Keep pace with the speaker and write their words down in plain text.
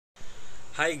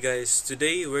Hi guys,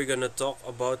 today we're gonna talk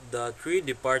about the three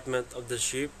department of the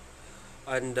ship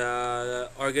and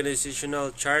the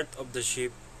organizational chart of the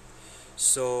ship.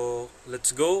 So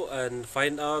let's go and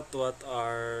find out what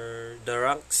are the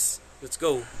ranks. Let's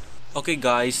go. Okay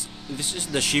guys, this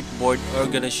is the shipboard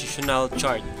organizational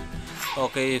chart.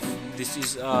 Okay, this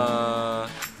is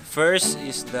first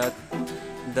is that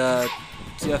the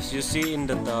as you see in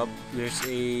the top, there's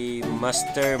a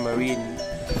master marine.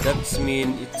 That's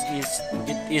mean it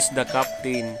is the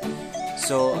captain.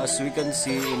 So as we can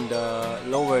see in the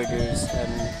lower, there's an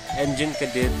engine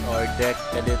cadet or deck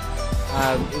cadet.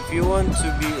 If you want to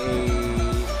be a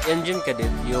engine cadet,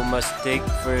 you must take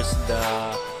first the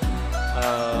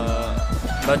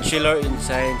Bachelor in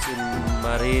Science in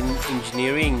Marine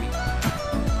Engineering.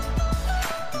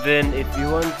 Then if you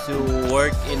want to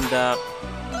work in the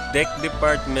deck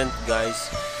department,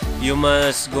 guys, you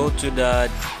must go to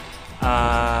the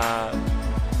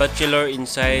Bachelor in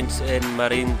Science and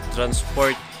Marine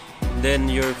Transport. Then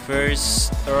your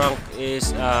first rank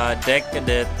is deck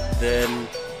cadet. Then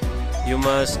you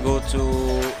must go to,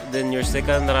 then your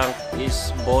second rank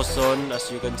is bosun, as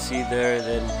you can see there.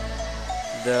 Then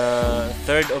the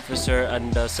third officer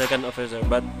and the second officer,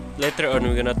 but later on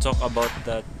we're gonna talk about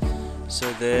that. So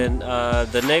then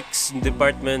the next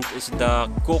department is the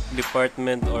cook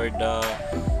department or the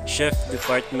chef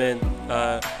department,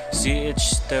 CH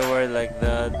steward, like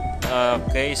that.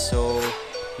 Okay, so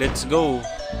let's go.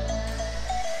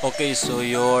 Okay, so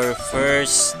your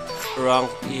first rank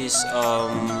is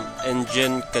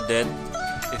engine cadet.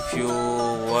 If you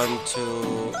want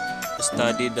to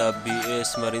study the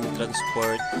BS Marine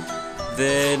Transport,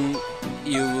 then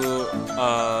you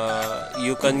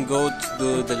can go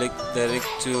to direct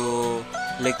to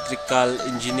electrical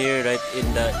engineer right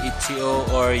in the ETO,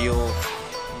 or you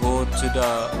go to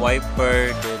the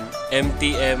wiper, then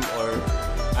MTM or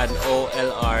an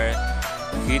OLR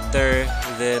fitter,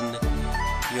 then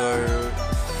your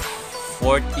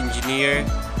fourth engineer,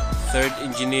 third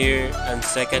engineer, and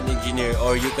second engineer.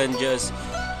 Or you can just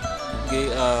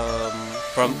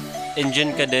from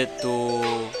engine cadet to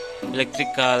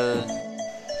electrical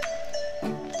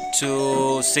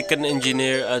to second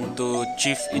engineer and to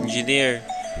chief engineer.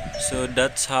 So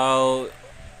that's how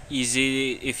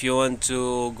easy. If you want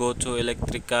to go to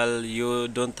electrical, you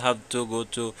don't have to go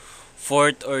to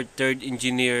fourth or third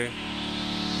engineer.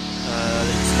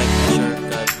 It's like a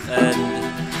shortcut. And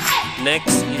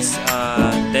next is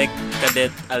deck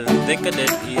cadet. Deck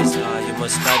cadet is you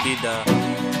must study the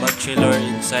Bachelor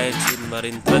in Science in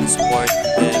Marine Transport.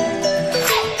 Then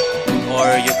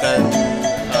or you can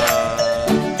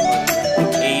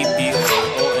AB or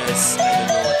OS, I don't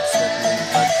know what's that mean,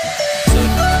 but so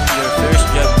your first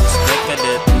job is deck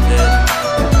cadet. Then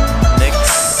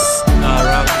next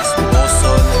rank is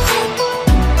bosun, and then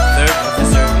third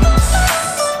officer is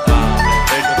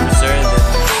third officer, and then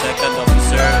second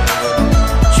officer, and then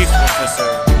chief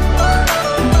officer, or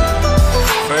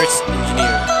first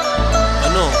engineer.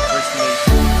 No, first mate,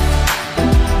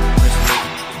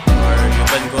 or you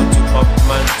can go to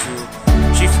Popman to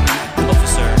chief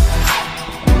officer.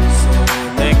 So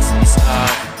next is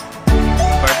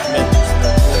department is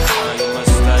the book. You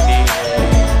must study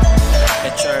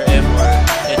HRM or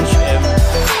HM.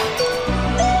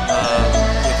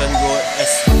 You can go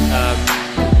as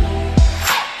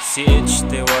CH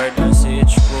steward or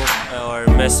CH cook or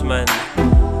messman.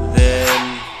 Then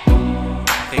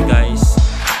okay guys,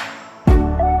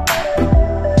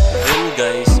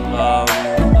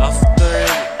 after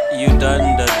you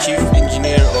done the chief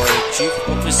engineer or chief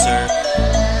officer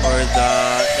or the